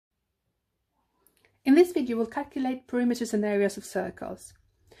In this video, we'll calculate perimeters and areas of circles.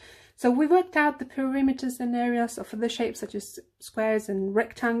 So we worked out the perimeters and areas of other shapes such as squares and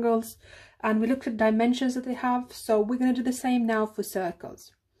rectangles, and we looked at dimensions that they have. So we're going to do the same now for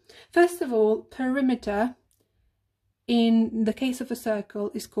circles. First of all, perimeter in the case of a circle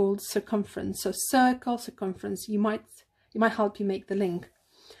is called circumference. So circle, circumference, it might help you make the link.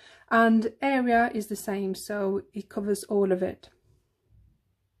 And area is the same, so it covers all of it.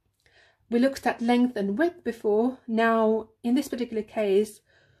 We looked at length and width before. Now, in this particular case,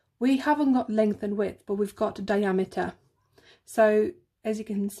 we haven't got length and width, but we've got diameter. So, as you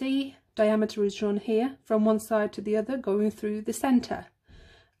can see, diameter is drawn here from one side to the other, going through the center.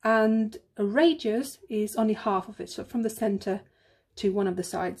 And a radius is only half of it, so from the center to one of the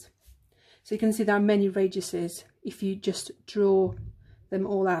sides. So you can see there are many radiuses. If you just draw them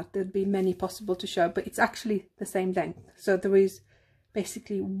all out, there'd be many possible to show, but it's actually the same length. So there is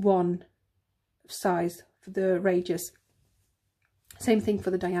basically one size for the radius. Same thing for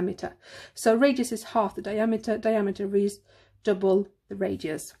the diameter. So radius is half the diameter, diameter is double the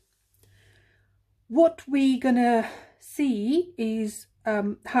radius. What we're gonna see is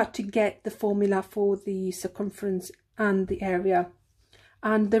how to get the formula for the circumference and the area.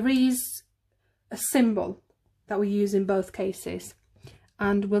 And there is a symbol that we use in both cases,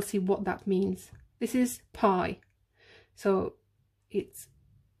 and we'll see what that means. This is pi. So it's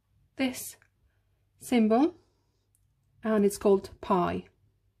this symbol, and it's called pi,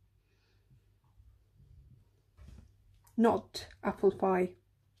 not apple pie,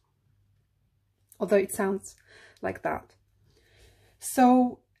 although it sounds like that.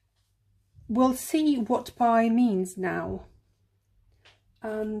 So we'll see what pi means now,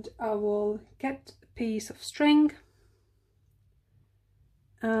 and I will get a piece of string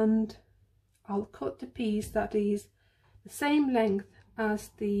and I'll cut the piece that is the same length as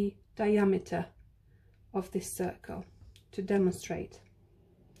the diameter of this circle to demonstrate.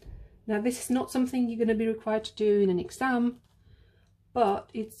 Now, this is not something you're going to be required to do in an exam, but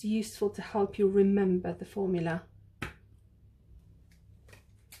it's useful to help you remember the formula.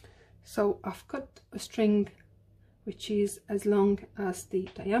 So I've cut a string which is as long as the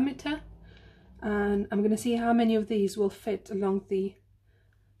diameter, and I'm going to see how many of these will fit along the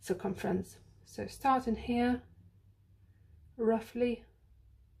circumference. So starting here, roughly.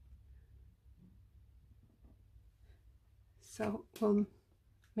 So we'll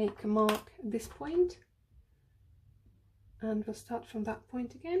make a mark at this point, and we'll start from that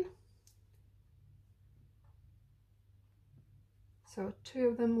point again. So 2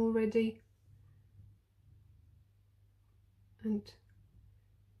 of them already, and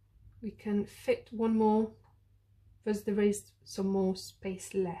we can fit one more because there is some more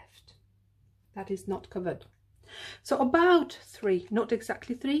space left that is not covered. So about 3, not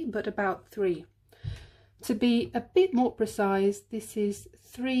exactly 3, but about 3. To be a bit more precise, this is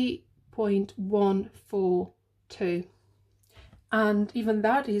 3.142, and even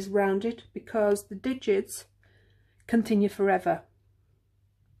that is rounded because the digits continue forever.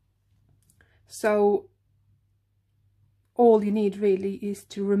 So all you need really is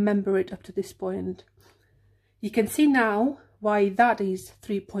to remember it up to this point. You can see now why that is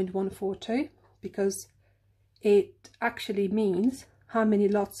 3.142, because it actually means how many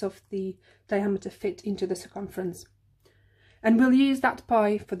lots of the diameter fit into the circumference. And we'll use that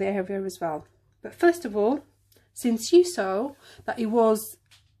pi for the area as well. But first of all, since you saw that it was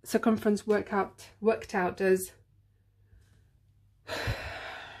circumference worked out as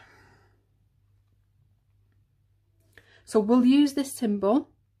so we'll use this symbol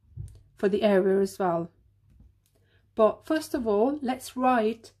for the area as well. But first of all, let's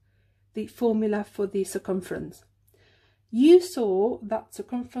write the formula for the circumference. You saw that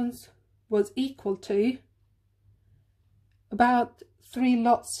circumference was equal to about 3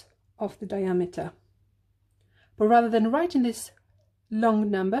 lots of the diameter. But rather than writing this long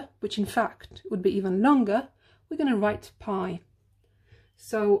number, which in fact would be even longer, we're going to write pi.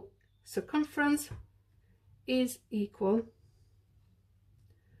 So circumference is equal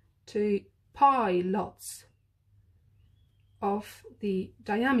to pi lots of the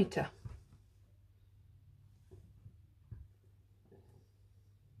diameter.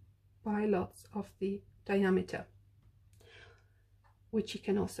 Pi lots of the diameter, which you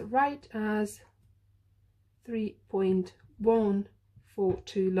can also write as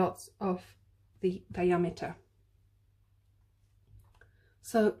 3.142 lots of the diameter.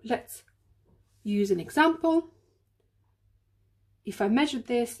 So let's use an example. If I measure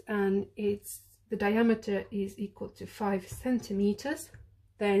this and the diameter is equal to 5 centimeters,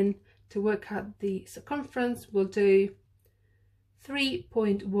 then to work out the circumference we'll do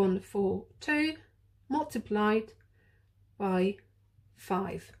 3.142 multiplied by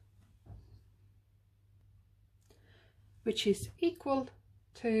 5, which is equal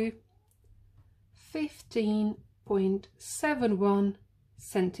to 15.71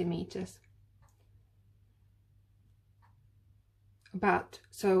 centimeters. About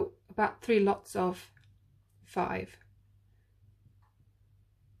 3 lots of 5.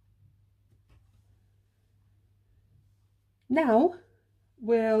 Now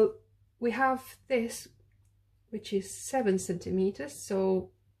we have this, which is 7 centimeters,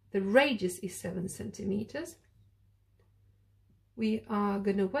 so the radius is 7 centimeters. We are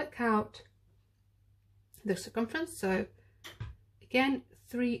going to work out the circumference, so again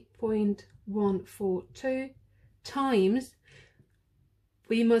 3.142 times,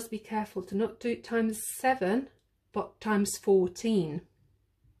 we must be careful to not do it times 7 but times 14.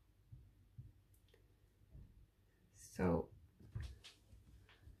 So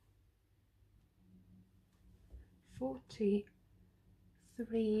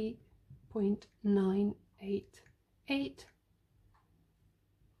 43.988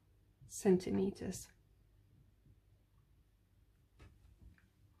 centimeters.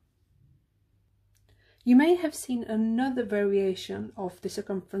 You may have seen another variation of the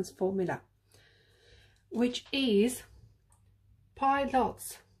circumference formula, which is pi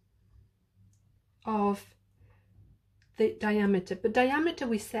lots of the diameter, but diameter,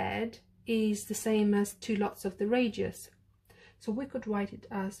 we said, is the same as 2 lots of the radius, so we could write it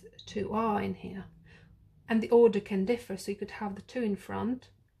as 2r in here, and the order can differ, so you could have the 2 in front,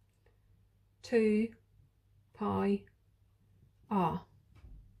 2 pi r.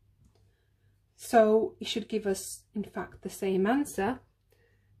 So it should give us, in fact, the same answer.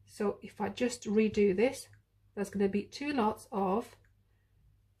 So if I just redo this, that's going to be 2 lots of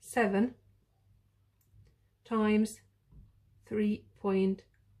 7 times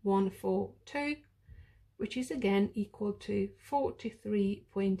 3.142, which is again equal to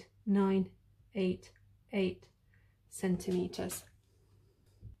 43.988 centimeters.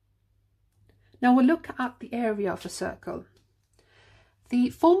 Now we'll look at the area of a circle. The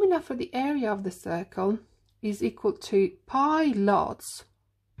formula for the area of the circle is equal to pi lots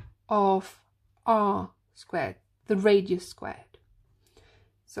of r squared, the radius squared.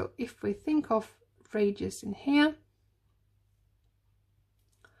 So if we think of radius in here,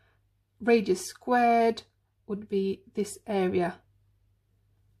 radius squared would be this area,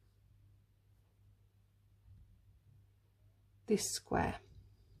 this square.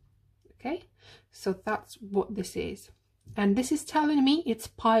 Okay, so that's what this is. And this is telling me it's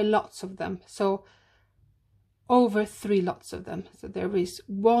pi lots of them, so over 3 lots of them. So there is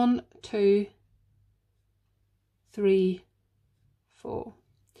 1, 2, 3, 4.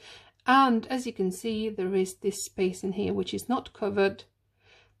 And as you can see, there is this space in here which is not covered.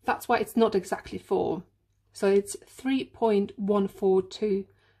 That's why it's not exactly 4. So it's 3.142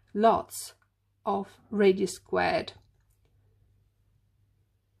 lots of radius squared.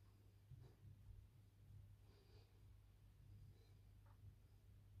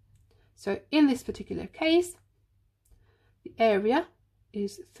 So in this particular case, the area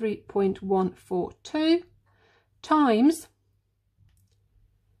is 3.142 times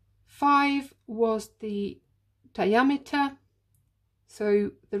 5 was the diameter,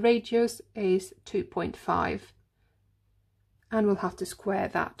 so the radius is 2.5, and we'll have to square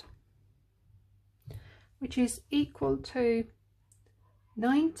that, which is equal to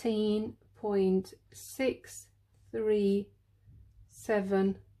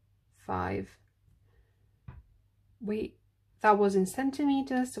 19.6375. That was in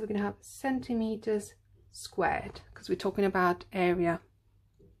centimeters, so we're going to have centimeters squared because we're talking about area,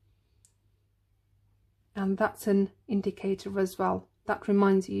 and that's an indicator as well. That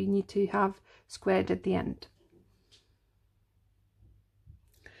reminds you need to have squared at the end.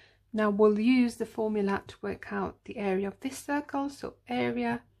 Now we'll use the formula to work out the area of this circle. So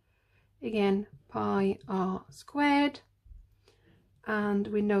area, again, pi r squared, and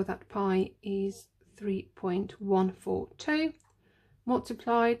we know that pi is 3.142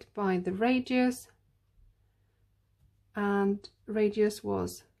 multiplied by the radius, and radius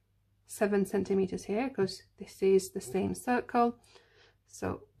was 7 centimeters here because this is the same circle,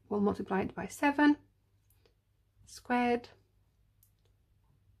 so we'll multiply it by 7 squared,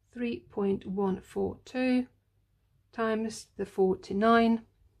 3.142 times the 49,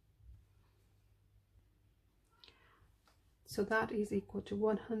 so that is equal to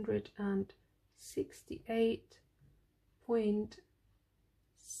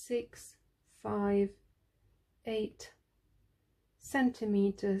 168.658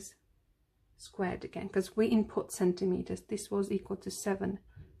 centimeters squared, again because we input centimeters. This was equal to 7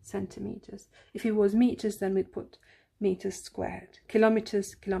 centimeters. If it was meters, then we'd put meters squared.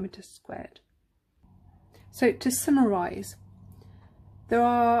 Kilometers, kilometers squared. So to summarize, there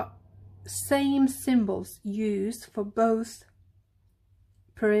are same symbols used for both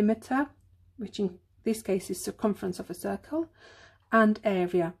perimeter, which in this case is circumference of a circle, and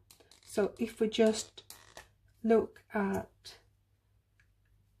area. So if we just look at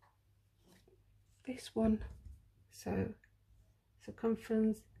this one, so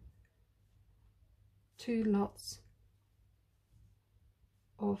circumference, 2 lots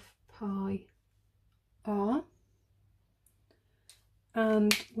of pi r,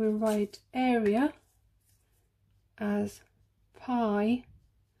 and we'll write area as pi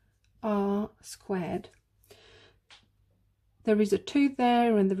r squared. There is a 2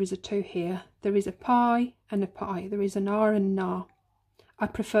 there and there is a 2 here. There is a pi and a pi. There is an r and an r. I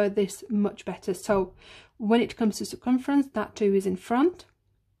prefer this much better. So when it comes to circumference, that 2 is in front.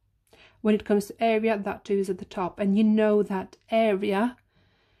 When it comes to area, that 2 is at the top. And you know that area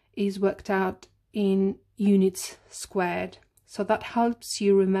is worked out in units squared. So that helps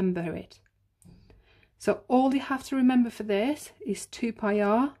you remember it. So all you have to remember for this is 2 pi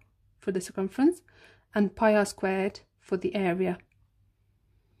r for the circumference and pi r squared for the area.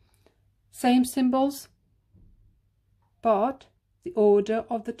 Same symbols, but the order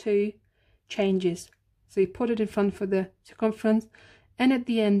of the two changes. So you put it in front for the circumference and at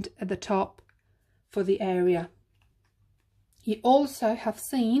the end at the top for the area. You also have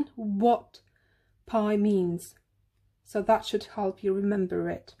seen what pi means, so that should help you remember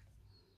it.